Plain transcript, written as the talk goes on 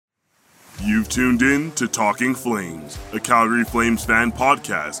You've tuned in to Talking Flames, a Calgary Flames fan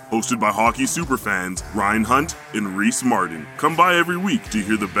podcast hosted by hockey superfans Ryan Hunt and Reece Martin. Come by every week to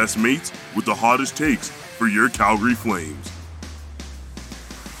hear the best mates with the hottest takes for your Calgary Flames.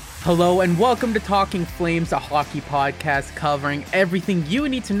 Hello and welcome to Talking Flames, a hockey podcast covering everything you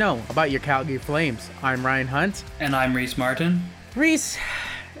need to know about your Calgary Flames. I'm Ryan Hunt. And I'm Reece Martin. Reece,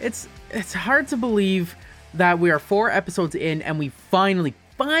 it's hard to believe that we are 4 episodes in and we finally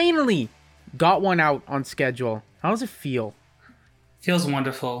got one out on schedule. How does it feel? Feels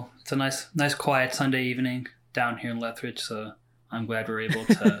wonderful. It's a nice quiet Sunday evening down here in Lethbridge, so I'm glad we're able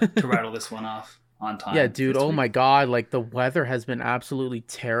to rattle this one off on time. Yeah, dude, oh my god, like the weather has been absolutely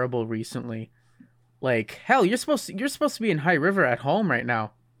terrible recently. Like, hell, you're supposed to be in High River at home right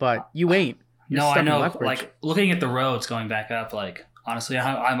now, but you ain't. No, I know. Like, looking at the roads going back up, like, honestly,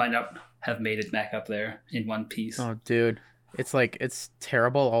 I might not have made it back up there in one piece. Oh, dude. It's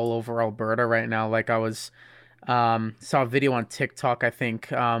terrible all over Alberta right now. Like I was, saw a video on TikTok, I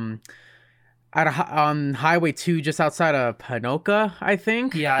think, on Highway 2 just outside of Panoka, I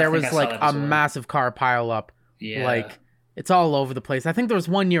think. Yeah, there was like a massive car pile up. Yeah. Like it's all over the place. I think there was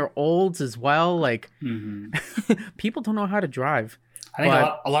 1 year olds as well. Like people don't know how to drive. I think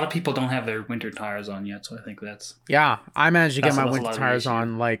a lot of people don't have their winter tires on yet, so I think that's... Yeah, I managed to get my winter tires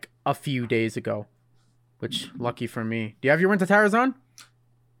on like a few days ago. Which, lucky for me. Do you have your winter tires on?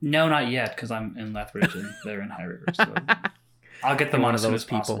 No, not yet, because I'm in Lethbridge and they're in High River. So I'll get them on as soon as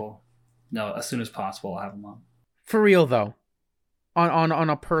possible. No, as soon as possible, I'll have them on. For real, though. On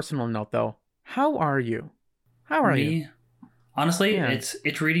a personal note, though, how are you? How are you? Honestly,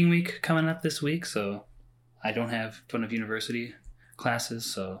 it's reading week coming up this week, so I don't have university classes,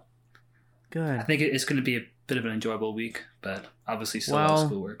 so good. I think it's going to be a bit of an enjoyable week, but obviously still a lot of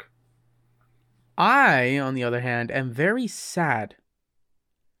schoolwork. I, on the other hand, am very sad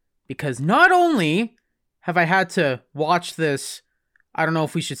because not only have I had to watch this, I don't know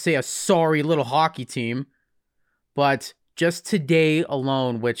if we should say a sorry little hockey team, but just today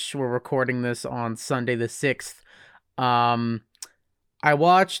alone, which we're recording this on Sunday the 6th, I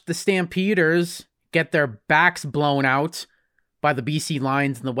watched the Stampeders get their backs blown out by the BC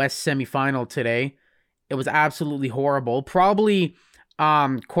Lions in the West semifinal today. It was absolutely horrible. Probably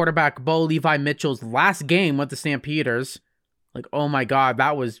quarterback Bo Levi Mitchell's last game with the Stampeders. Like, oh my god,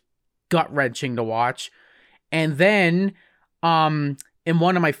 that was gut-wrenching to watch. And then in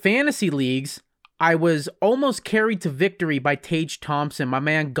one of my fantasy leagues, I was almost carried to victory by Tage Thompson. My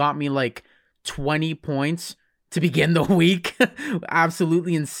man got me like 20 points to begin the week.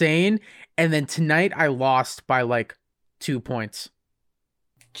 Absolutely insane. And then tonight I lost by like 2 points.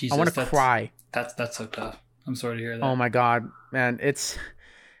 Jesus, I want to cry. That's so tough. I'm sorry to hear that. Oh my god, man. It's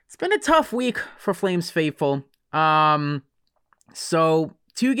been a tough week for Flames faithful. So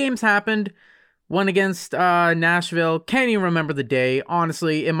 2 games happened. One against Nashville. Can't even remember the day.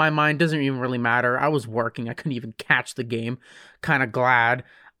 Honestly, in my mind, doesn't even really matter. I was working. I couldn't even catch the game. Kind of glad.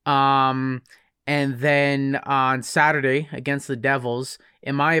 And then on Saturday against the Devils,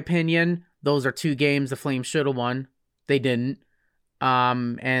 in my opinion, those are 2 games the Flames should have won. They didn't.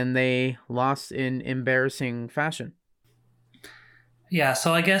 And they lost in embarrassing fashion. Yeah,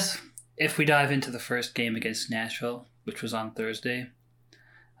 so I guess if we dive into the first game against Nashville, which was on Thursday,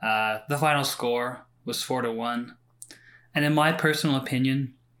 the final score was 4-1. And in my personal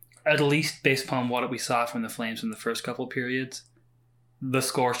opinion, at least based upon what we saw from the Flames in the first couple periods, the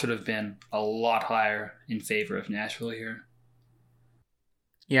score should have been a lot higher in favor of Nashville here.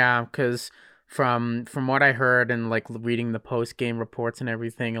 Yeah, because from what I heard and like reading the post-game reports and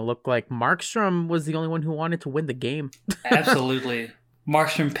everything, it looked like Markstrom was the only one who wanted to win the game. Absolutely.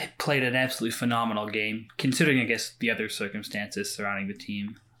 Markstrom played an absolutely phenomenal game, considering, I guess, the other circumstances surrounding the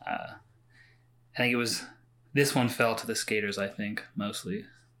team. I think this one fell to the skaters, I think, mostly.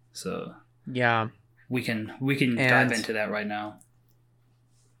 So yeah, we can dive into that right now.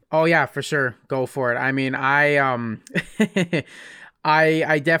 Oh yeah, for sure. Go for it. I mean, I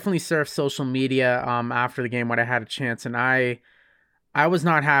definitely surfed social media after the game when I had a chance, and I was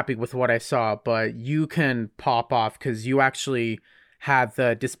not happy with what I saw, but you can pop off because you actually had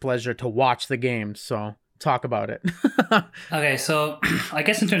the displeasure to watch the game, so talk about it. Okay, so I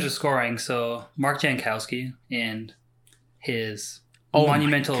guess in terms of scoring, so Mark Jankowski and his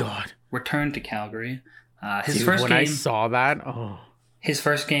monumental return to Calgary. I saw that, his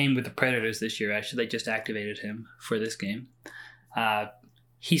first game with the Predators this year, actually, they just activated him for this game.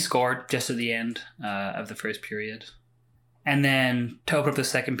 He scored just at the end of the first period. And then to open up the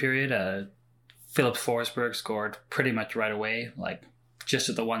second period, Philip Forsberg scored pretty much right away, like just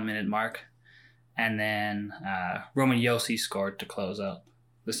at the 1 minute mark. And then Roman Josi scored to close out.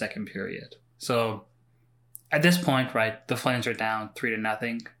 the second period. So at this point, right, the Flames are down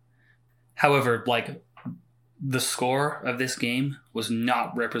 3-0. However, like, the score of this game was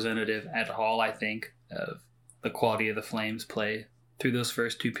not representative at all, I think, of the quality of the Flames' play through those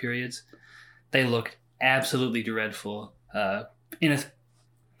first two periods. They looked absolutely dreadful. In a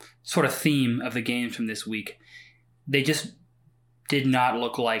sort of theme of the games from this week, they just did not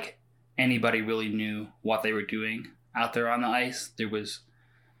look like anybody really knew what they were doing out there on the ice. There was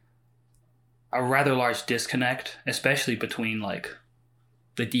a rather large disconnect, especially between like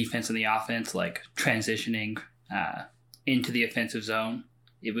the defense and the offense, like transitioning into the offensive zone.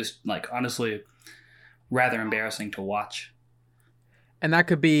 It was like honestly rather embarrassing to watch. And that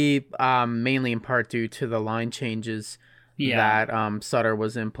could be mainly in part due to the line changes that Sutter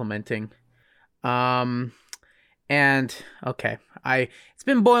was implementing. And okay, it's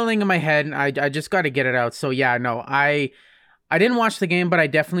been boiling in my head, and I just got to get it out. So yeah, no, I didn't watch the game, but I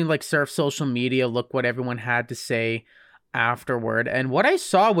definitely like surfed social media, look what everyone had to say afterward, and what I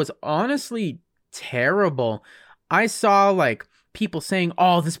saw was honestly terrible. I saw like people saying,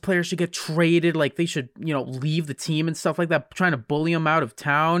 "Oh, this player should get traded, like they should, leave the team and stuff like that," trying to bully him out of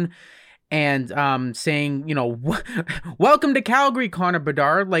town, and saying, "Welcome to Calgary, Connor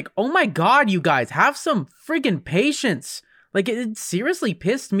Bedard." Like, oh my God, you guys have some friggin' patience. Like, it seriously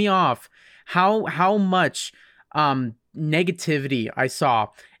pissed me off how much negativity I saw.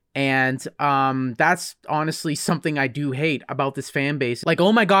 And that's honestly something I do hate about this fan base. Like,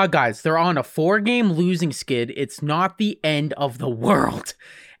 oh my God, guys, they're on a 4-game losing skid. It's not the end of the world.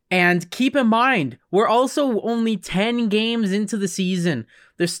 And keep in mind, we're also only 10 games into the season.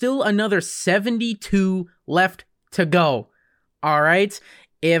 There's still another 72 left to go. All right?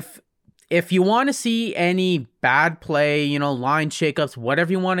 If you want to see any bad play, line shakeups,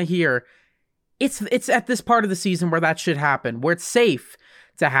 whatever you want to hear, it's at this part of the season where that should happen, where it's safe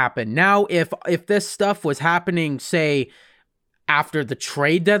to happen. Now, if this stuff was happening, say, after the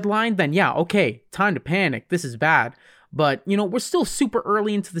trade deadline, then yeah, okay, time to panic. This is bad. But, we're still super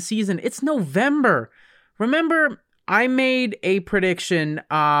early into the season. It's November. Remember, I made a prediction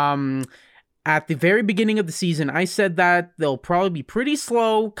at the very beginning of the season. I said that they'll probably be pretty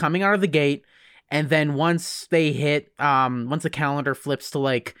slow coming out of the gate. And then once they hit, once the calendar flips to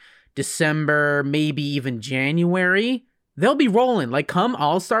like December, maybe even January, they'll be rolling. Like, come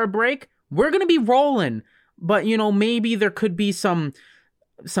All-Star break, we're going to be rolling. But, maybe there could be some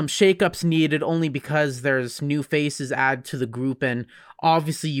shakeups needed only because there's new faces added to the group. And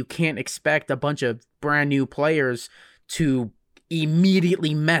obviously you can't expect a bunch of brand new players to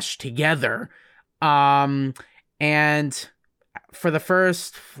immediately mesh together. And for the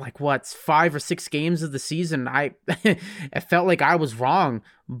first, 5 or 6 games of the season, it felt like I was wrong.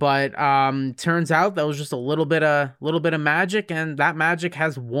 But turns out that was just a little bit of magic, and that magic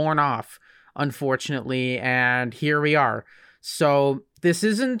has worn off, unfortunately. And here we are. So this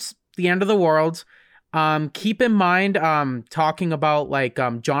isn't the end of the world. Keep in mind, talking about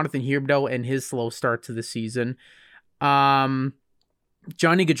Jonathan Huberdeau and his slow start to the season. Johnny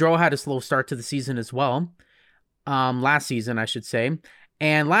Gaudreau had a slow start to the season as well. Last season, I should say.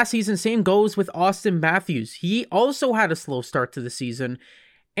 And last season, same goes with Austin Matthews. He also had a slow start to the season.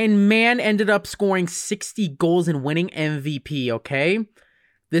 And man ended up scoring 60 goals and winning MVP, okay?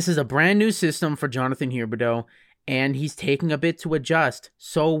 This is a brand new system for Jonathan Huberdeau, and he's taking a bit to adjust.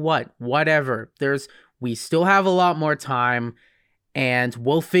 So what? Whatever. We still have a lot more time, and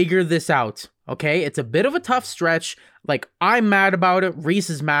we'll figure this out, okay? It's a bit of a tough stretch. Like, I'm mad about it. Reece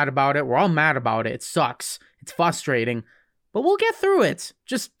is mad about it. We're all mad about it. It sucks. It's frustrating, but we'll get through it.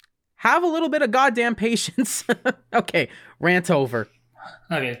 Just have a little bit of goddamn patience. Okay, rant over.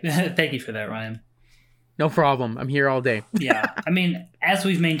 Okay, thank you for that, Ryan. No problem. I'm here all day. Yeah, I mean, as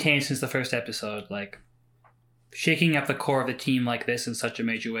we've maintained since the first episode, shaking up the core of the team like this in such a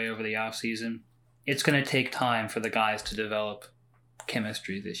major way over the offseason, it's going to take time for the guys to develop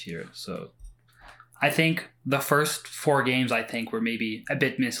chemistry this year. So I think the first 4 games, were maybe a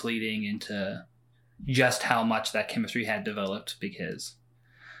bit misleading into just how much that chemistry had developed, because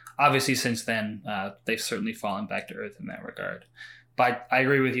obviously since then, they've certainly fallen back to earth in that regard. But I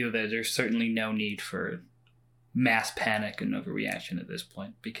agree with you that there's certainly no need for mass panic and overreaction at this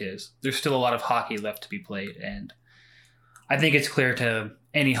point, because there's still a lot of hockey left to be played. And I think it's clear to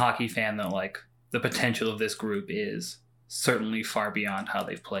any hockey fan that the potential of this group is certainly far beyond how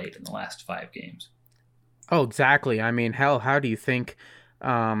they've played in the last 5 games. Oh, exactly. I mean, hell, how do you think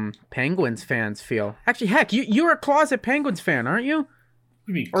Penguins fans feel? Actually, heck, you're a closet Penguins fan, aren't you? What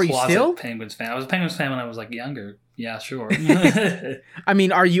do you mean, are you still Penguins fan? I was a Penguins fan when I was younger. Yeah, sure. I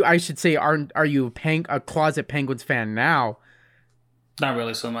mean, are you? I should say, are you a closet Penguins fan now? Not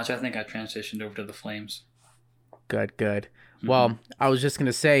really so much. I think I transitioned over to the Flames. Good. Mm-hmm. Well, I was just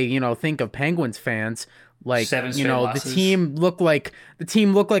gonna say, think of Penguins fans. Like, 7 straight losses. the team looked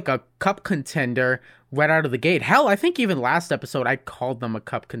like a cup contender right out of the gate. Hell, I think even last episode I called them a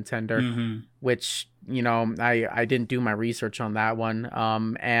cup contender, which I didn't do my research on that one.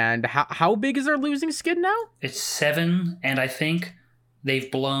 And how big is their losing skid now? It's 7, and I think they've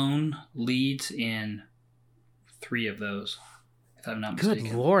blown leads in 3 of those, if I'm not mistaken.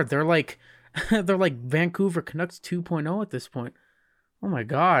 Good Lord, they're like Vancouver Canucks 2.0 at this point. Oh my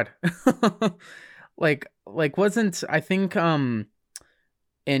God. Like wasn't, I think in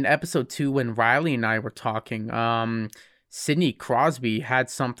episode 2 when Riley and I were talking, Sidney Crosby had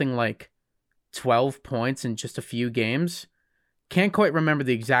something like 12 points in just a few games. Can't quite remember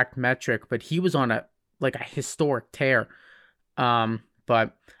the exact metric, but he was on a historic tear.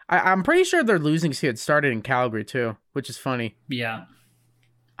 But I'm pretty sure their losing skid started in Calgary too, which is funny. Yeah.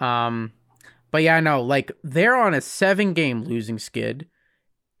 But yeah, no, like they're on a 7-game losing skid.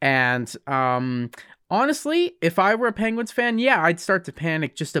 And honestly, if I were a Penguins fan, yeah, I'd start to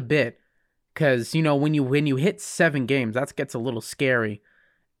panic just a bit. Because, when you hit 7 games, that gets a little scary.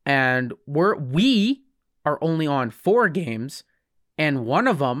 And we are only on 4 games, and one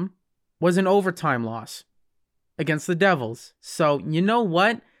of them was an overtime loss against the Devils. So, you know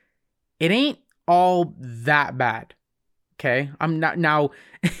what? It ain't all that bad. Okay, I'm not now.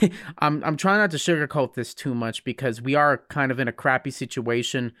 I'm trying not to sugarcoat this too much because we are kind of in a crappy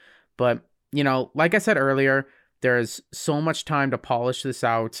situation. But like I said earlier, there's so much time to polish this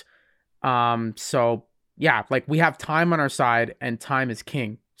out. So yeah, like we have time on our side, and time is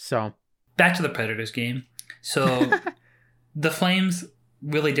king. So back to the Predators game. So the Flames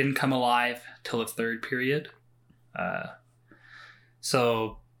really didn't come alive till the third period.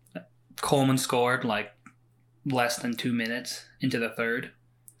 So Coleman scored like less than 2 minutes into the third.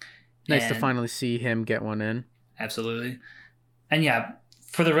 Nice to finally see him get one in. Absolutely. And yeah,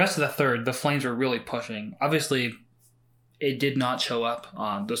 for the rest of the third, the Flames were really pushing. Obviously, it did not show up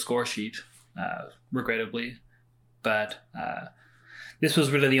on the score sheet, regrettably. But this was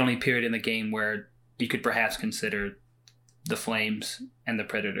really the only period in the game where you could perhaps consider the Flames and the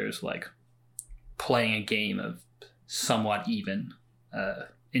Predators like playing a game of somewhat even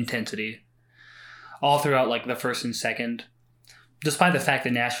intensity. All throughout like the first and second, despite the fact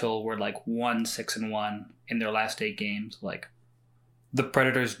that Nashville were like 1-6-1 in their last 8 games, like the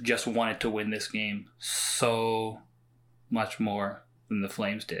Predators just wanted to win this game so much more than the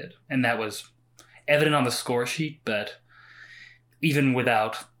Flames did. And that was evident on the score sheet, but even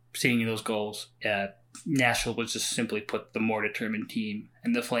without seeing those goals, Nashville was just simply put the more determined team,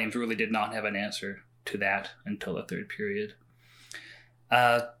 and the Flames really did not have an answer to that until the third period.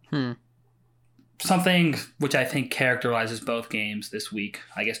 Something which I think characterizes both games this week,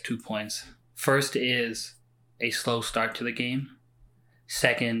 I guess 2 points. First is a slow start to the game.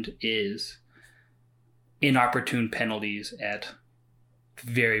 Second is inopportune penalties at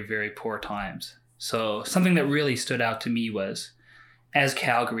very, very poor times. So something that really stood out to me was as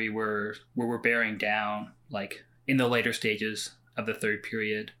Calgary were bearing down, like in the later stages of the third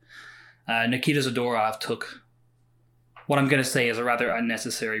period, Nikita Zadorov took what I'm going to say is a rather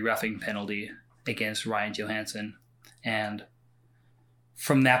unnecessary roughing penalty against Ryan Johansson. And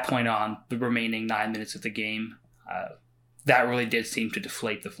from that point on, the remaining 9 minutes of the game, that really did seem to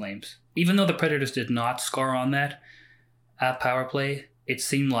deflate the Flames. Even though the Predators did not score on that power play, it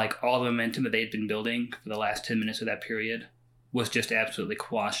seemed like all the momentum that they'd been building for the last 10 minutes of that period was just absolutely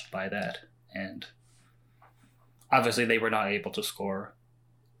quashed by that. And obviously they were not able to score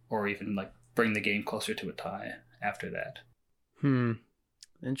or even like bring the game closer to a tie after that.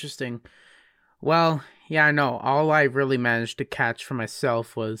 Interesting. Well, yeah, I know. All I really managed to catch for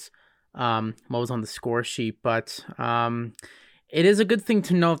myself was what was on the score sheet, but it is a good thing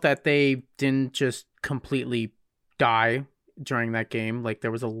to note that they didn't just completely die during that game. Like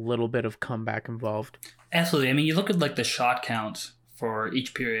there was a little bit of comeback involved. Absolutely. I mean, you look at like the shot counts for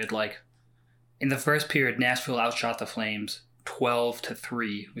each period. Like in the first period, Nashville outshot the Flames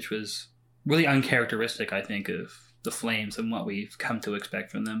 12-3, which was really uncharacteristic, I think, of the Flames and what we've come to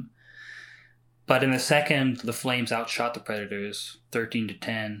expect from them. But in the second, the Flames outshot the Predators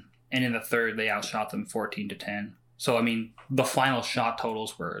 13-10, and in the third, they outshot them 14-10. So, I mean, the final shot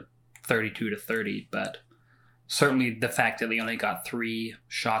totals were 32-30, but certainly the fact that they only got 3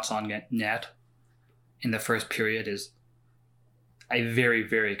 shots on net in the first period is a very,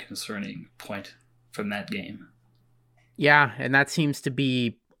 very concerning point from that game. Yeah, and that seems to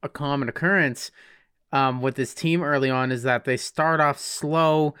be a common occurrence with this team early on, is that they start off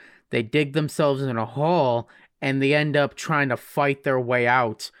slow, they dig themselves in a hole, and they end up trying to fight their way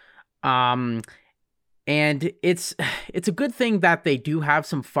out. And it's a good thing that they do have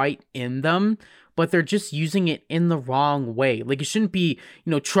some fight in them, but they're just using it in the wrong way. Like, you shouldn't be,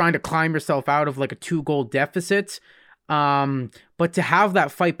 trying to climb yourself out of like a 2-goal deficit. But to have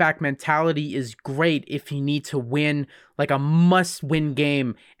that fight back mentality is great if you need to win like a must win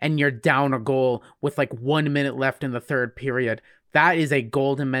game and you're down a goal with like 1 minute left in the third period. That is a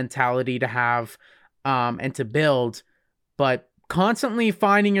golden mentality to have, and to build. But constantly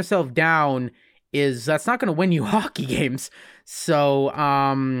finding yourself down that's not going to win you hockey games. So,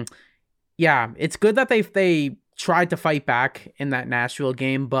 yeah, it's good that they tried to fight back in that Nashville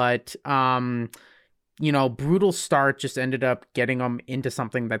game, but, brutal start just ended up getting them into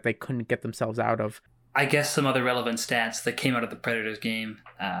something that they couldn't get themselves out of. I guess some other relevant stats that came out of the Predators game.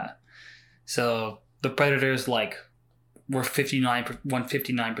 So the Predators won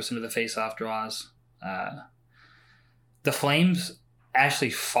 59% of the face-off draws. The Flames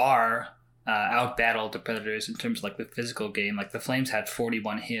actually far out-battled the Predators in terms of the physical game. The Flames had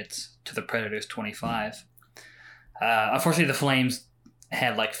 41 hits to the Predators 25. Unfortunately, the Flames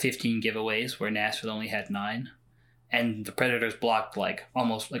had 15 giveaways where Nashville only had 9, and the Predators blocked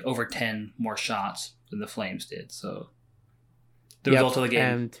almost over 10 more shots than the Flames did. So the result of the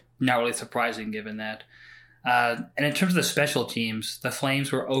game not really surprising given that. And in terms of the special teams, the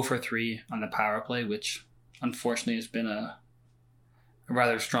Flames were 0 for 3 on the power play, which unfortunately has been a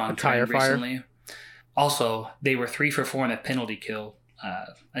rather strong trend recently. Also, they were 3 for 4 on the penalty kill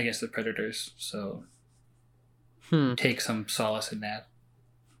against the Predators. So take some solace in that.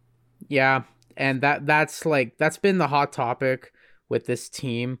 Yeah, and that's been the hot topic with this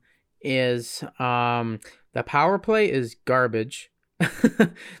team is the power play is garbage.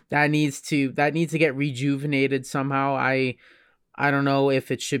 that needs to get rejuvenated somehow. I don't know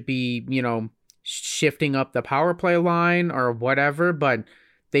if it should be, shifting up the power play line or whatever, but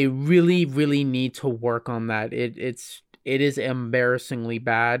they really, really need to work on that. It is embarrassingly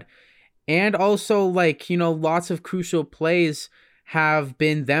bad. And also lots of crucial plays have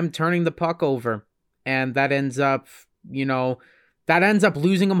been them turning the puck over, and that ends up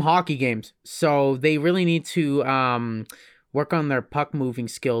losing them hockey games. So they really need to work on their puck moving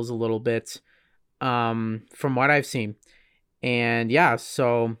skills a little bit, from what I've seen. And yeah,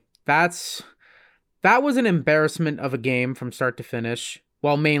 so that was an embarrassment of a game from start to finish.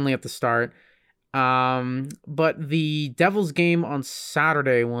 Well, mainly at the start. But the Devils game on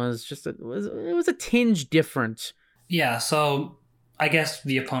Saturday was it was a tinge different. Yeah, so I guess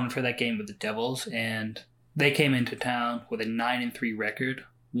the opponent for that game was the Devils, and they came into town with a 9-3 record.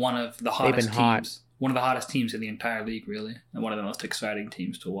 One of the hottest teams. One of the hottest teams in the entire league, really, and one of the most exciting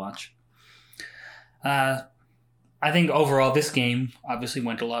teams to watch. I think overall this game obviously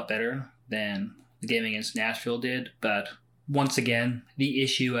went a lot better than the game against Nashville did, but once again, the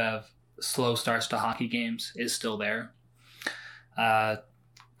issue of slow starts to hockey games is still there.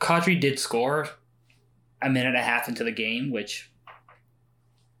 Kadri did score a minute and a half into the game, which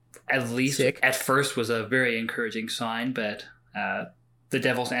at least at first was a very encouraging sign, but the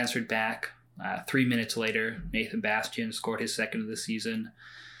Devils answered back. 3 minutes later, Nathan Bastian scored his second of the season.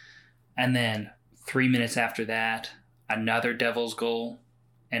 And then 3 minutes after that, another Devils goal.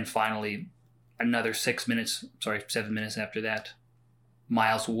 And finally, another 7 minutes after that,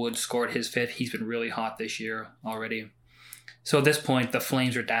 Miles Wood scored his fifth. He's been really hot this year already. So at this point, the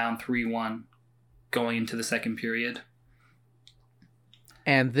Flames are down 3-1 going into the second period.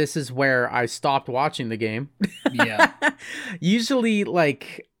 And this is where I stopped watching the game. Yeah. Usually,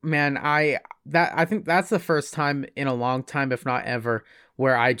 man, I think that's the first time in a long time, if not ever,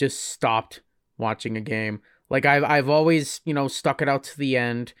 where I just stopped watching a game. I've always, stuck it out to the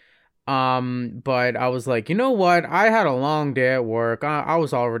end. But I was like, you know what? I had a long day at work. I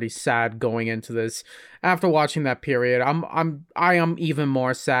was already sad going into this. After watching that period, I am even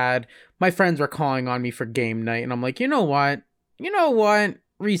more sad. My friends were calling on me for game night, and I'm like, you know what?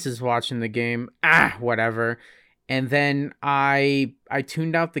 Reece is watching the game. Whatever. And then I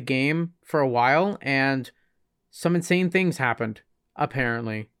tuned out the game for a while, and some insane things happened,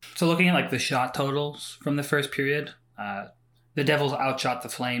 apparently. So looking at the shot totals from the first period, the Devils outshot the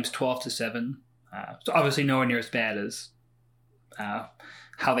Flames 12-7. So obviously nowhere near as bad as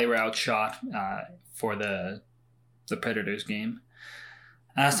how they were outshot for the Predators game.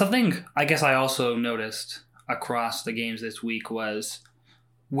 Something I guess I also noticed across the games this week was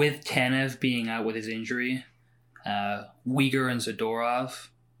with Tanev being out with his injury, Uyghur and Zadorov,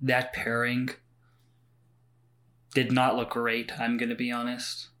 that pairing did not look great, I'm going to be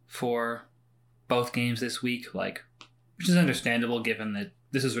honest, for both games this week, which is understandable given that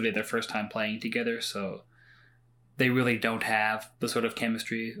this is really their first time playing together, so they really don't have the sort of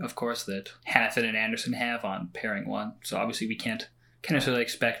chemistry, of course, that Hanifin and Anderson have on pairing one. So obviously we can't necessarily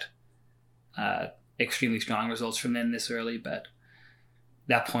expect extremely strong results from them this early, but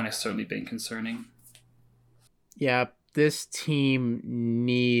that point has certainly been concerning. Yeah, this team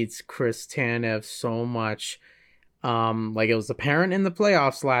needs Chris Tanev so much. Like it was apparent in the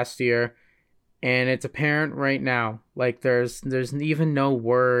playoffs last year, and it's apparent right now. Like there's even no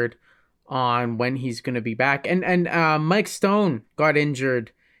word on when he's going to be back. And Mike Stone got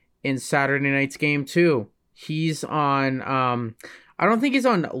injured in Saturday night's game too. He's on I don't think he's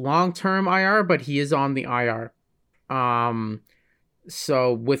on long-term IR, but he is on the IR.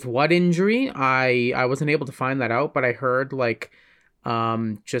 So with what injury, I wasn't able to find that out, but I heard like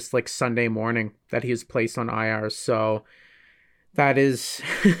just like Sunday morning that he was placed on IR. So that is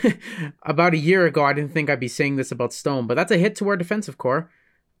about a year ago. I didn't think I'd be saying this about Stone, but that's a hit to our defensive core.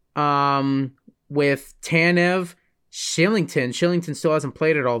 With Tanev, Shillington still hasn't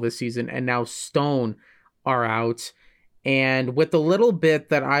played at all this season, and now Stone are out. And with the little bit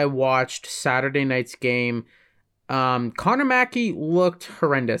that I watched Saturday night's game, Connor Mackey looked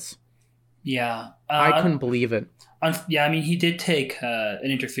horrendous. Yeah. I couldn't believe it. Yeah, I mean, he did take an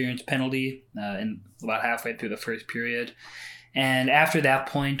interference penalty in about halfway through the first period. And after that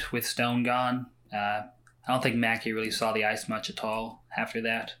point, with Stone gone, I don't think Mackey really saw the ice much at all after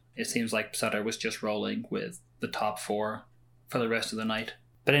that. It seems like Sutter was just rolling with the top four for the rest of the night.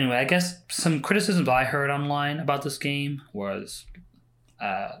 But anyway, I guess some criticisms I heard online about this game was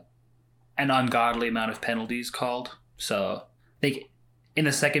an ungodly amount of penalties called. So I think in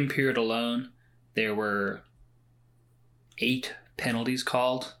the second period alone, there were 8 penalties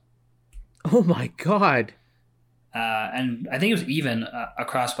called. Oh my God. And I think it was even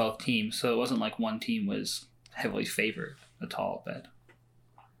across both teams. So it wasn't like one team was heavily favored at all. But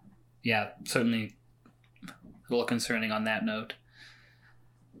yeah, certainly a little concerning on that note.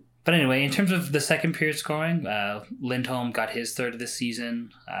 But anyway, in terms of the second period scoring, Lindholm got his third of the season,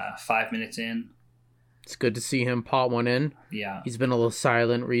 5 minutes in. It's good to see him pot one in. Yeah. He's been a little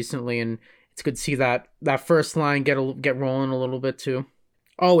silent recently, and it's good to see that first line get rolling a little bit too.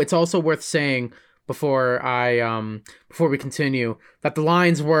 Oh, it's also worth saying before we continue that the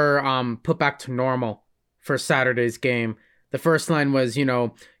lines were put back to normal for Saturday's game. The first line was,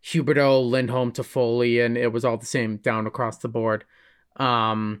 Huberdeau, Lindholm, Toffoli, and it was all the same down across the board.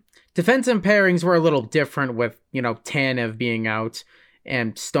 Defensive pairings were a little different with, Tanev being out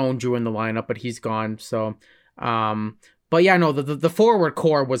and Stone drew in the lineup, but he's gone. So, but yeah, no, the forward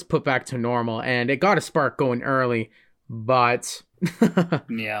core was put back to normal and it got a spark going early, but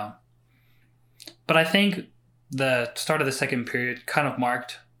yeah. But I think the start of the second period kind of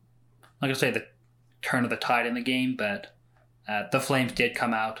marked, like I say, the turn of the tide in the game, but the Flames did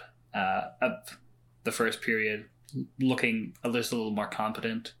come out of the first period looking a little more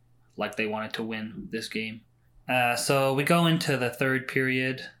confident, like they wanted to win this game. So we go into the third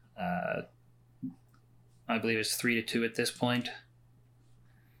period. I believe it's 3-2 at this point.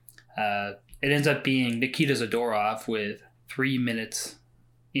 It ends up being Nikita Zadorov with 3 minutes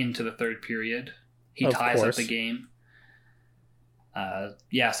into the third period. He ties up the game.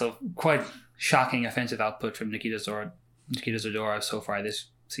 So quite shocking offensive output from Nikita Zadorov so far this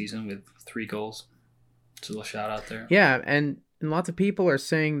season with 3 goals. It's a little shout out there. Yeah, and lots of people are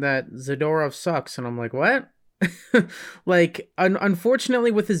saying that Zadorov sucks, and I'm like, what? Like, unfortunately,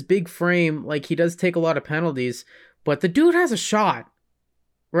 with his big frame, like, he does take a lot of penalties, but the dude has a shot,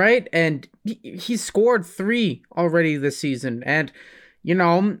 right? And he's scored 3 already this season, and,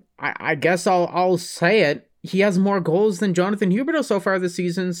 I guess I'll say it. He has more goals than Jonathan Huberdeau so far this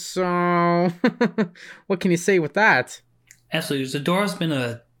season, so what can you say with that? Absolutely. Zadorov's been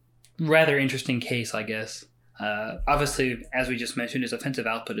a rather interesting case, I guess. Obviously, as we just mentioned, his offensive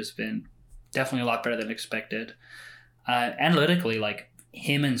output has been definitely a lot better than expected. Analytically, like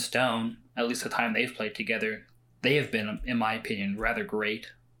him and Stone, at least the time they've played together, they have been, in my opinion, rather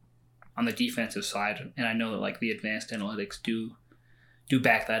great on the defensive side. And I know that like the advanced analytics do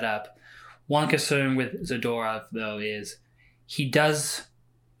back that up. One concern with Zadorov, though, is he does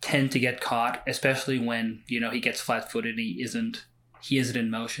tend to get caught, especially when, he gets flat-footed and he isn't in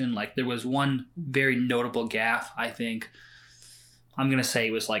motion. Like, there was one very notable gaffe, I think. I'm going to say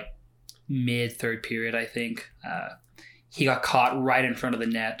it was like mid-third period, I think. He got caught right in front of the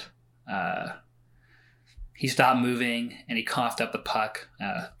net. He stopped moving and he coughed up the puck.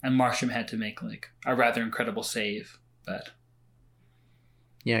 And Marsham had to make like a rather incredible save. But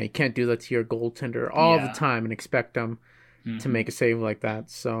yeah, you can't do that to your goaltender all the time and expect them to make a save like that.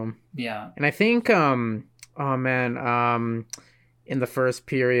 So yeah. And I think, in the first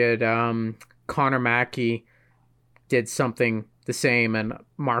period, Connor Mackey did something the same, and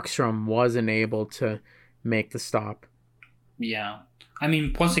Markstrom wasn't able to make the stop. Yeah. I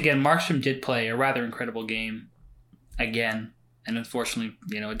mean, once again, Markstrom did play a rather incredible game again. And unfortunately,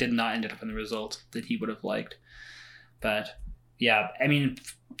 it did not end up in the result that he would have liked. But, yeah, I mean,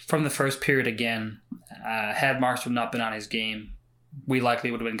 from the first period again, had Markstrom not been on his game, we likely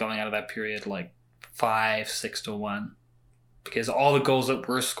would have been going out of that period like 5-6-1. Because all the goals that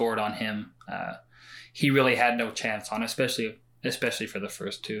were scored on him, he really had no chance on, especially for the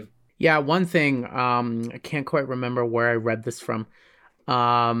first two. Yeah, one thing, I can't quite remember where I read this from,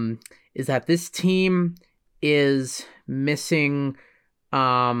 is that this team is missing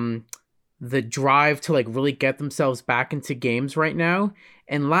the drive to like really get themselves back into games right now.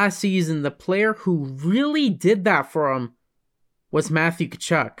 And last season, the player who really did that for them was Matthew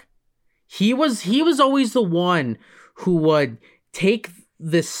Tkachuk. He was always the one who would take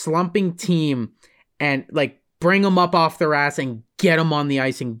this slumping team and like bring them up off their ass and get them on the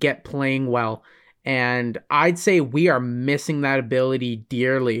ice and get playing well. And I'd say we are missing that ability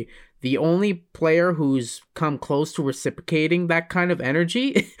dearly. The only player who's come close to reciprocating that kind of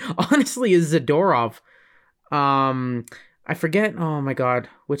energy, honestly, is Zadorov. I forget, oh my god,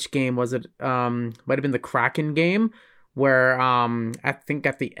 which game was it? Might have been the Kraken game, where I think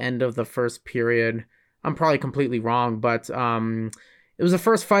at the end of the first period, I'm probably completely wrong, but it was the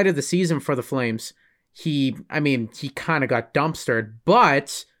first fight of the season for the Flames. He kind of got dumpstered,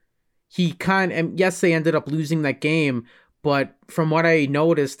 but yes, they ended up losing that game, but from what I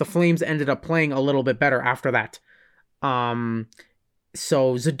noticed, the Flames ended up playing a little bit better after that.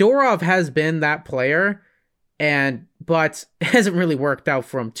 So Zadorov has been that player, but it hasn't really worked out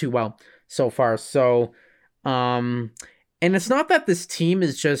for him too well so far. So, and it's not that this team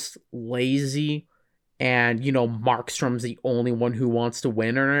is just lazy and, Markstrom's the only one who wants to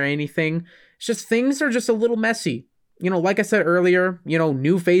win or anything. It's just things are just a little messy. Like I said earlier,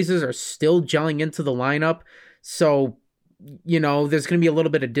 new phases are still gelling into the lineup. So, there's going to be a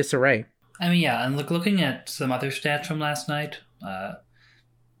little bit of disarray. I mean, yeah, and looking at some other stats from last night,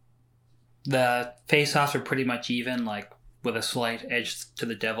 the face-offs are pretty much even, like with a slight edge to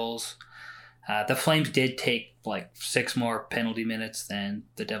the Devils. The Flames did take like 6 more penalty minutes than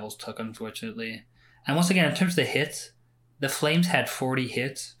the Devils took, unfortunately. And once again, in terms of the hits, the Flames had 40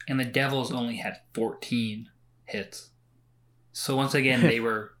 hits, and the Devils only had 14 hits. So once again, they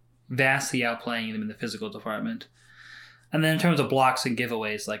were vastly outplaying them in the physical department. And then in terms of blocks and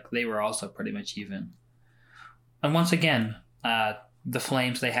giveaways, like they were also pretty much even. And once again, the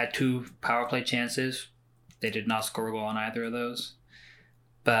Flames, they had 2 power play chances. They did not score a goal on either of those.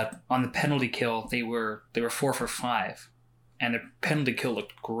 But on the penalty kill, they were 4 for 5. And their penalty kill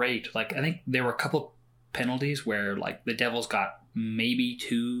looked great. Like, I think there were a couple penalties where like the Devils got maybe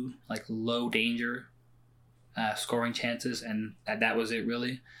 2 like low danger scoring chances, and that was it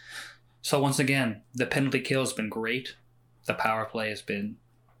really. So once again, the penalty kill has been great. The power play has been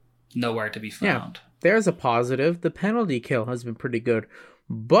nowhere to be found. Yeah, there's a positive. The penalty kill has been pretty good.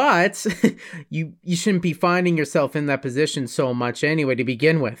 But you shouldn't be finding yourself in that position so much anyway to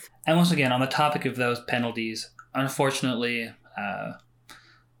begin with. And once again, on the topic of those penalties, unfortunately,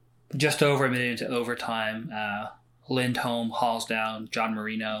 just over a minute into overtime, Lindholm hauls down John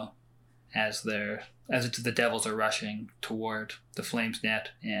Marino as the Devils are rushing toward the Flames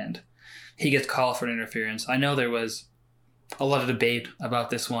net, and he gets called for an interference. I know there was a lot of debate about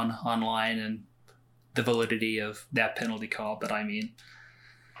this one online and the validity of that penalty call, but I mean,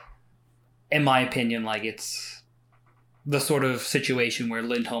 in my opinion, like it's the sort of situation where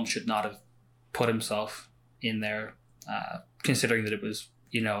Lindholm should not have put himself in there, considering that it was,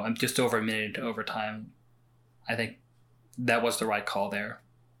 just over a minute into overtime. I think that was the right call there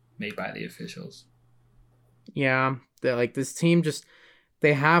made by the officials. Yeah, like this team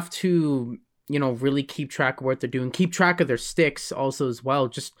they have to, really keep track of what they're doing, keep track of their sticks also as well,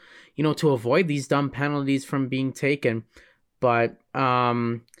 just, to avoid these dumb penalties from being taken. But,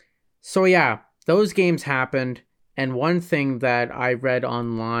 so yeah, those games happened. And one thing that I read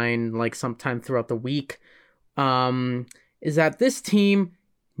online, like sometime throughout the week, is that this team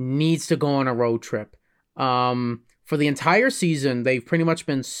needs to go on a road trip. For the entire season, they've pretty much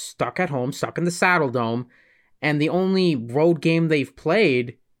been stuck at home, stuck in the Saddle Dome. And the only road game they've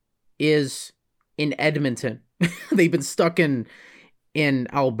played is in Edmonton. They've been stuck in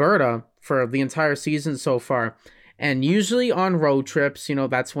Alberta for the entire season so far. And usually on road trips,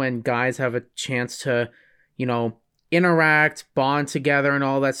 that's when guys have a chance to, interact, bond together and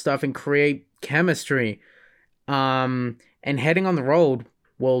all that stuff and create chemistry. And heading on the road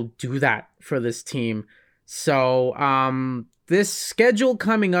will do that for this team. So this schedule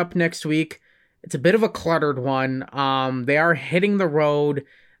coming up next week, It's a bit of a cluttered one. They are hitting the road.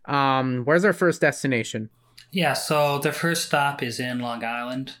 Where's our first destination? Yeah, so their first stop is in Long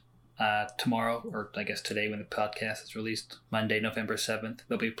Island tomorrow, or I guess today when the podcast is released, Monday, November 7th.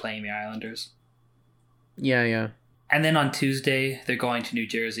 They'll be playing the Islanders. Yeah. And then on Tuesday, they're going to New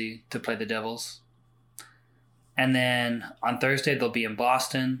Jersey to play the Devils. And then on Thursday, they'll be in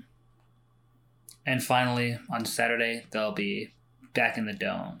Boston. And finally, on Saturday, they'll be back in the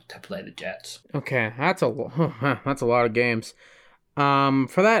Dome to play the Jets. Okay, that's a lot of games. For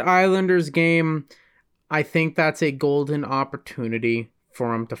that Islanders game, I think that's a golden opportunity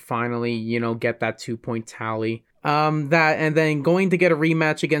for them to finally, get that 2-point tally. That and then going to get a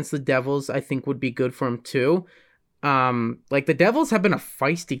rematch against the Devils, I think would be good for them too. The Devils have been a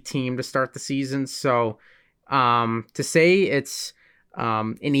feisty team to start the season, so to say it's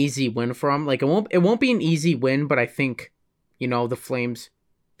an easy win for them, it won't be an easy win, but I think the Flames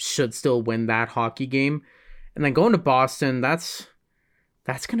should still win that hockey game. And then going to Boston, that's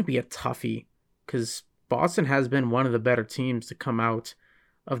going to be a toughie because Boston has been one of the better teams to come out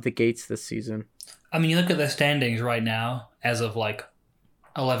of the gates this season. I mean, you look at the standings right now as of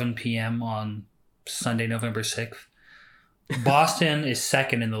 11 p.m. on Sunday, November 6th. Boston is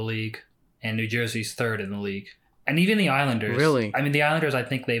second in the league and New Jersey's third in the league. And even the Islanders. Really? I mean, the Islanders, I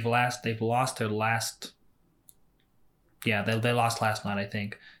think they've lost their last... Yeah, they lost last night, I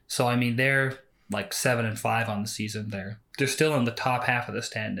think. So, I mean, they're 7-5 on the season there. They're still in the top half of the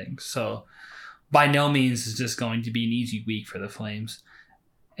standings. So, by no means is this going to be an easy week for the Flames.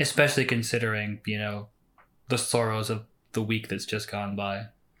 Especially considering, the sorrows of the week that's just gone by.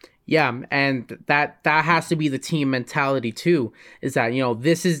 Yeah, and that has to be the team mentality too, is that,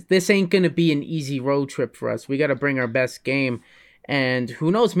 this ain't going to be an easy road trip for us. We got to bring our best game. And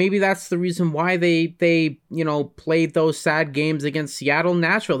who knows, maybe that's the reason why they played those sad games against Seattle and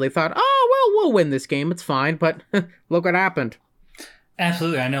Nashville. They thought, oh, well, we'll win this game. It's fine. But look what happened.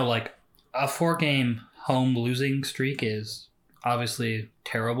 Absolutely. I know, a 4-game home losing streak is obviously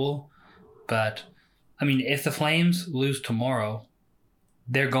terrible. But, I mean, if the Flames lose tomorrow,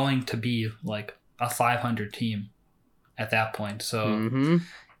 they're going to be a 500 team at that point. So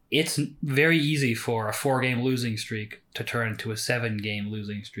it's very easy for a 4-game losing streak to turn into a 7-game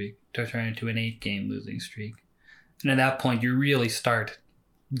losing streak, to turn into an 8-game losing streak. And at that point, you really start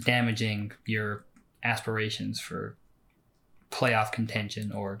damaging your aspirations for playoff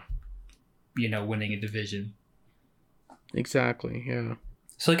contention or, winning a division. Exactly, yeah.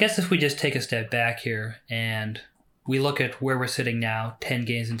 So I guess if we just take a step back here and we look at where we're sitting now, 10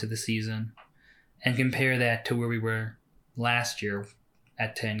 games into the season, and compare that to where we were last year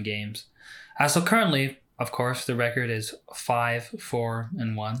at 10 games. So currently, of course, the record is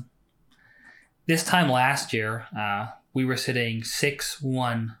 5-4-1. This time last year, we were sitting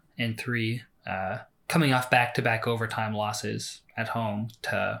 6-1-3, coming off back-to-back overtime losses at home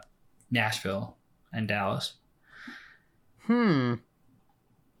to Nashville and Dallas.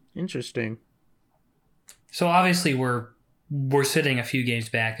 Interesting. So obviously we're sitting a few games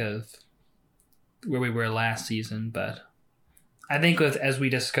back of where we were last season, but I think as we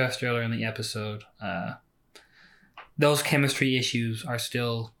discussed earlier in the episode, those chemistry issues are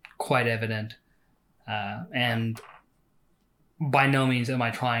still quite evident, and by no means am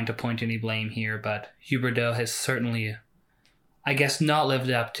I trying to point any blame here, but Huberdeau has certainly, I guess, not lived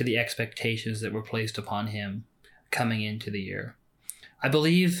up to the expectations that were placed upon him coming into the year. I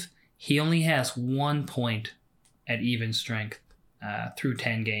believe he only has 1 point at even strength through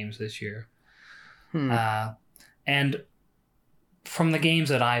 10 games this year. And from the games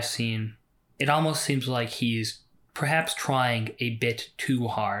that I've seen, it almost seems like he's perhaps trying a bit too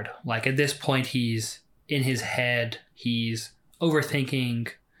hard. At this point, he's in his head, he's overthinking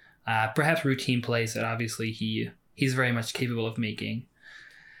perhaps routine plays that obviously he's very much capable of making.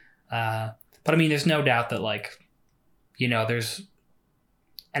 But I mean, there's no doubt that there's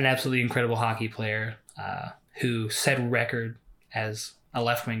an absolutely incredible hockey player who set a record as a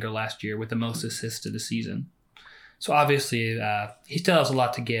left winger last year with the most assists of the season. So obviously, he still has a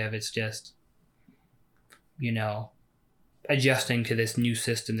lot to give. It's just, adjusting to this new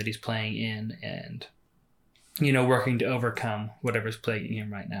system that he's playing in and, working to overcome whatever's plaguing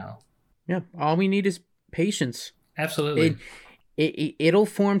him right now. Yeah, all we need is patience. Absolutely. It'll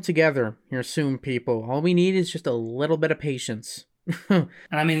form together here soon, people. All we need is just a little bit of patience. And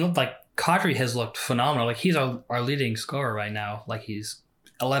I mean, Kadri has looked phenomenal. He's our leading scorer right now. He's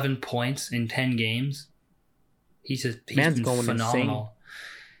 11 points in 10 games. He's been phenomenal.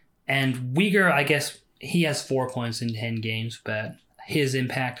 Insane. And Uyghur, I guess, he has 4 points in 10 games, but his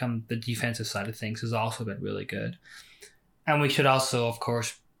impact on the defensive side of things has also been really good. And we should also, of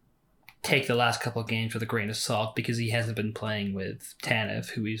course, take the last couple of games with a grain of salt because he hasn't been playing with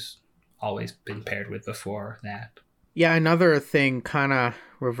Tanev, who he's always been paired with before that. Yeah, another thing, kind of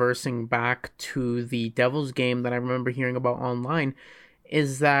reversing back to the Devils game that I remember hearing about online,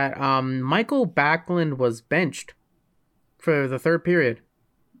 is that Michael Backlund was benched for the third period.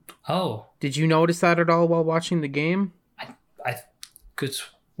 Oh. Did you notice that at all while watching the game? I could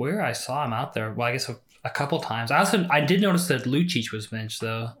swear I saw him out there. Well, I guess a couple times. I did notice that Lucic was benched,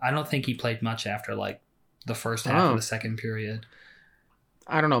 though. I don't think he played much after, like, the first half of the second period.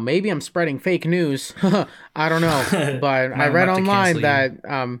 I don't know. Maybe I'm spreading fake news. I don't know. But I read online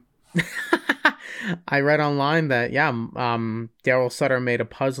that... I read online that, Daryl Sutter made a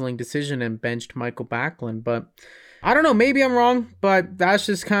puzzling decision and benched Michael Backlund. But I don't know. Maybe I'm wrong, but that's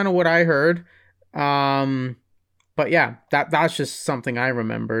just kind of what I heard. But yeah, that's just something I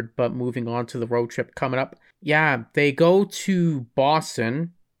remembered. But moving on to the road trip coming up. Yeah, they go to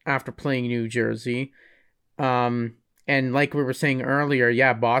Boston after playing New Jersey. And like we were saying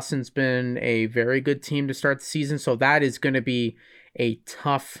earlier, Boston's been a very good team to start the season. So that is going to be a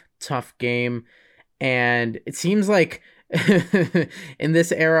tough game. And it seems like in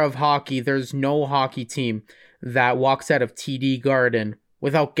this era of hockey, there's no hockey team that walks out of TD Garden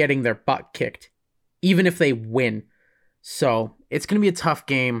without getting their butt kicked, even if they win. So it's going to be a tough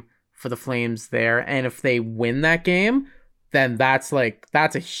game for the Flames there. And if they win that game, then that's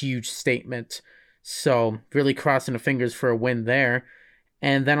a huge statement. So really crossing the fingers for a win there.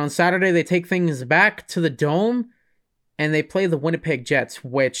 And then on Saturday, they take things back to the Dome and they play the Winnipeg Jets,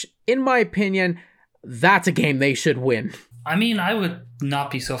 which in my opinion, that's a game they should win. I mean, I would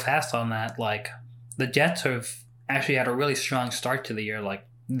not be so fast on that. Like, the Jets have actually had a really strong start to the year. Like,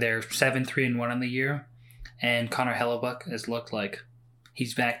 they're 7-3-1 in the year. And Connor Hellebuck has looked like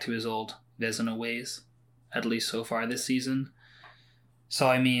he's back to his old Vezina ways, at least so far this season. So,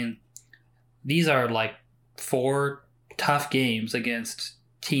 I mean, these are like 4 tough games against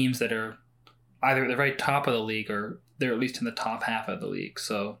teams that are either at the very top of the league or they're at least in the top half of the league.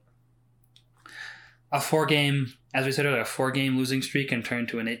 So a 4-game, as we said earlier, a 4-game losing streak can turn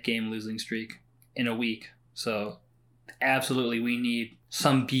to an 8-game losing streak in a week. So absolutely we need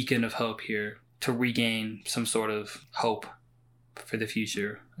some beacon of hope here to regain some sort of hope for the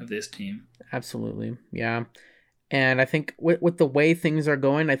future of this team. Absolutely. Yeah. And I think with the way things are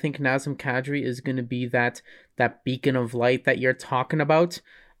going, I think Nazem Kadri is going to be that beacon of light that you're talking about.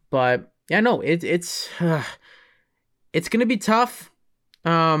 But yeah, no, it's going to be tough.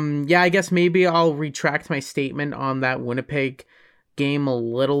 I guess maybe I'll retract my statement on that Winnipeg game a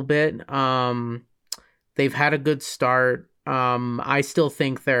little bit. They've had a good start. I still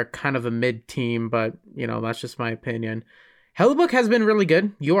think they're kind of a mid team, but that's just my opinion. Hellebuck has been really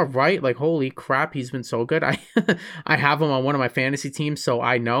good. You are right. Like, holy crap, he's been so good. I have him on one of my fantasy teams, so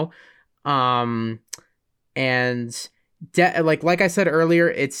I know. Like I said earlier,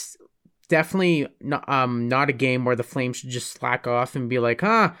 it's definitely not a game where the Flames should just slack off and be like,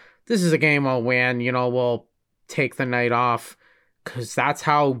 this is a game I'll win. We'll take the night off. Because that's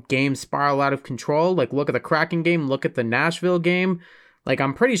how games spiral out of control. Like, look at the Kraken game. Look at the Nashville game. Like,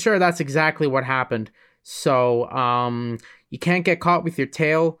 I'm pretty sure that's exactly what happened. So, you can't get caught with your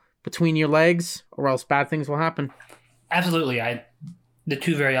tail between your legs or else bad things will happen. Absolutely. The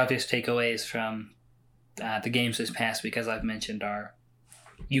 2 very obvious takeaways from the games this past week, as I've mentioned, are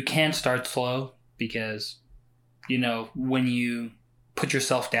you can't start slow because, when you put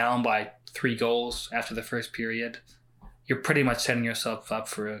yourself down by 3 goals after the first period, you're pretty much setting yourself up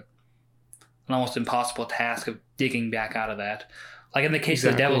for an almost impossible task of digging back out of that. Like in the case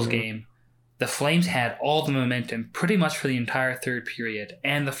of the Devils game, the Flames had all the momentum pretty much for the entire third period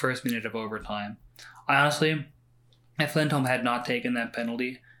and the first minute of overtime. Honestly, if Lindholm had not taken that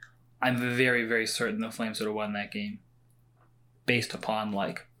penalty, I'm very, very certain the Flames would have won that game based upon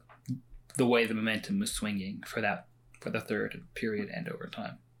like the way the momentum was swinging for the third period and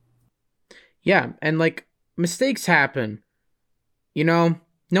overtime. Yeah, and like mistakes happen. No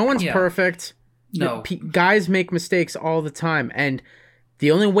one's perfect. No. Guys make mistakes all the time, and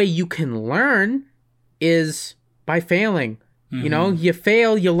the only way you can learn is by failing. Mm-hmm. You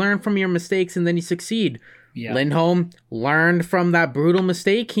fail, you learn from your mistakes, and then you succeed. Yeah. Lindholm learned from that brutal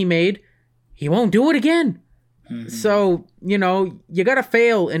mistake he made. He won't do it again. Mm-hmm. So, you gotta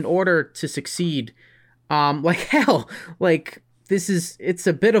fail in order to succeed. It's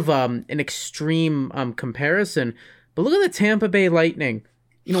a bit of an extreme comparison, but look at the Tampa Bay Lightning.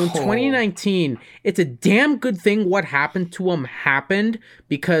 In 2019, it's a damn good thing what happened to them happened,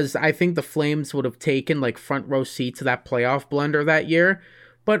 because I think the Flames would have taken like front row seat to that playoff blunder that year.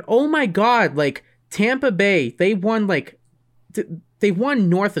 But oh my God, like Tampa Bay, they won like they won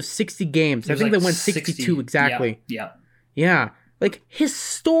north of 60 games. I think like they won 62 exactly. Yeah. Like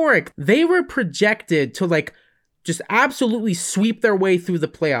historic. They were projected to like just absolutely sweep their way through the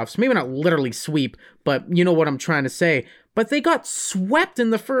playoffs. Maybe not literally sweep, but you know what I'm trying to say. But they got swept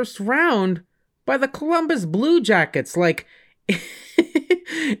in the first round by the Columbus Blue Jackets. Like,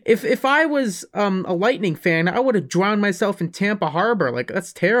 if I was a Lightning fan, I would have drowned myself in Tampa Harbor. Like,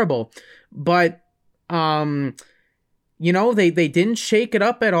 that's terrible. But, you know, they didn't shake it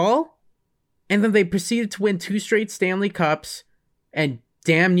up at all. And then they proceeded to win 2 straight Stanley Cups and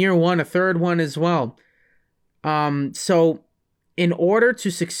damn near won a third one as well. So in order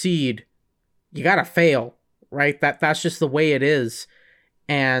to succeed, you gotta fail, right? That's just the way it is.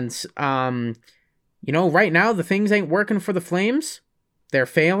 And, you know, right now the things ain't working for the Flames. They're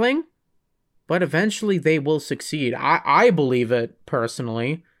failing, but eventually they will succeed. I believe it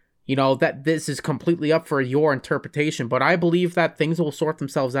personally. You know, that this is completely up for your interpretation, but I believe that things will sort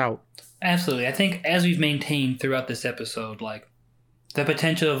themselves out. Absolutely. I think as we've maintained throughout this episode, like, the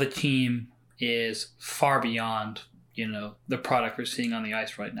potential of the team is far beyond, you know, the product we're seeing on the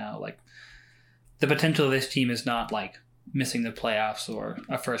ice right now. Like, the potential of this team is not like missing the playoffs or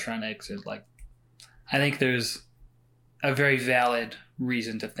a first round exit. Like, I think there's a very valid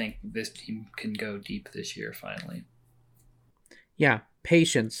reason to think this team can go deep this year finally. Yeah,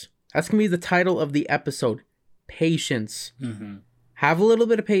 patience. That's going to be the title of the episode. Patience. Mm-hmm. Have a little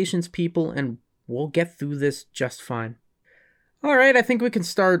bit of patience, people, and we'll get through this just fine. All right, I think we can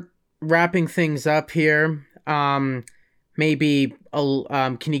start wrapping things up here. Maybe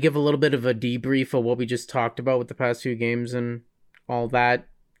can you give a little bit of a debrief of what we just talked about with the past few games and all that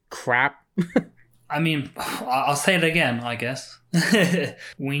crap? I mean, I'll say it again, I guess.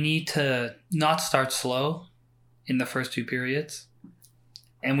 We need to not start slow in the first 2 periods,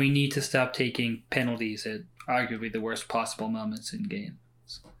 and we need to stop taking penalties at arguably the worst possible moments in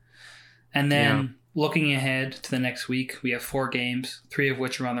games. And then looking ahead to the next week, we have 4 games, 3 of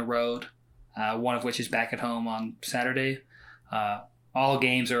which are on the road, 1 of which is back at home on Saturday. All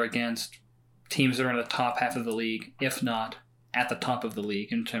games are against teams that are in the top half of the league, if not at the top of the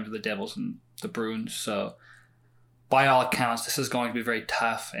league in terms of the Devils and the Bruins. So by all accounts, this is going to be a very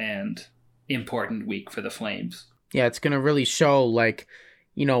tough and important week for the Flames. Yeah, it's going to really show, like,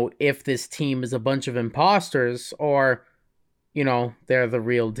 you know, if this team is a bunch of imposters or, you know, they're the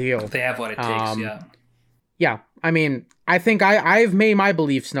real deal. They have what it takes, yeah. Yeah, I mean, I think I've made my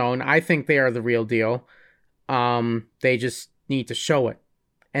beliefs known. I think they are the real deal. They just need to show it,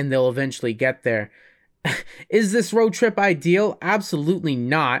 and they'll eventually get there. Is this road trip ideal? Absolutely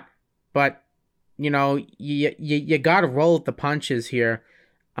not. But, you know, you got to roll with the punches here.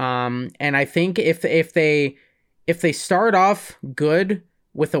 And I think if they start off good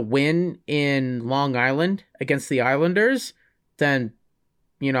with a win in Long Island against the Islanders, then,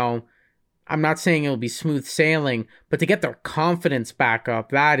 you know, I'm not saying it'll be smooth sailing, but to get their confidence back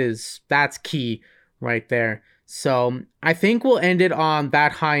up, that's key right there. So I think we'll end it on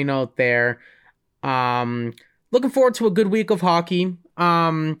that high note there. Looking forward to a good week of hockey.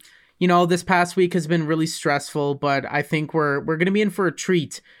 You know, this past week has been really stressful, but I think we're going to be in for a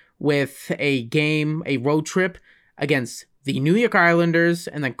treat with a road trip against the New York Islanders,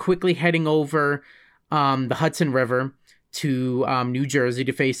 and then quickly heading over the Hudson River to New Jersey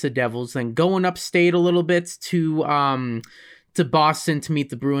to face the Devils, then going upstate a little bit to Boston to meet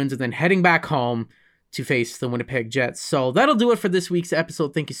the Bruins, and then heading back home to face the Winnipeg Jets. So that'll do it for this week's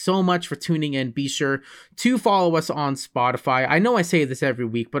episode. Thank you so much for tuning in. Be sure to follow us on Spotify. I know I say this every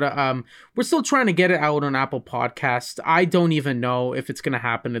week, but we're still trying to get it out on Apple Podcasts. I don't even know if it's going to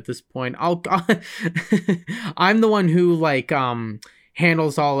happen at this point. I'm the one who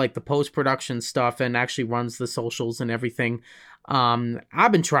handles all like the post-production stuff and actually runs the socials and everything.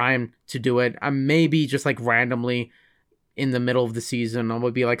 I've been trying to do it. Maybe just like randomly in the middle of the season, I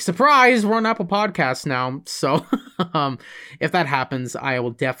would be like, surprise, we're on Apple Podcasts now. So if that happens, I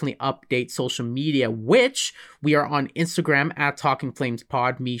will definitely update social media, which we are on Instagram at Talking Flames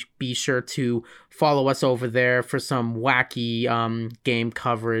Pod. Be sure to follow us over there for some wacky game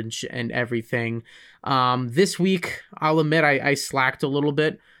coverage and everything. This week, I'll admit I slacked a little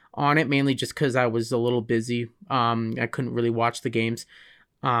bit on it, mainly just because I was a little busy. I couldn't really watch the games.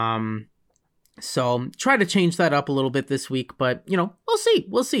 So try to change that up a little bit this week, but you know,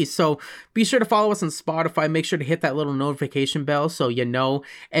 we'll see. So be sure to follow us on Spotify. Make sure to hit that little notification bell so you know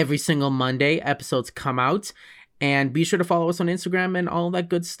every single Monday episodes come out. And be sure to follow us on Instagram and all that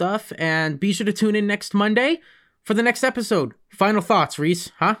good stuff. And be sure to tune in next Monday for the next episode. Final thoughts, Reece,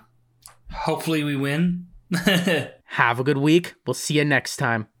 huh? Hopefully we win. Have a good week. We'll see you next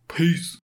time. Peace.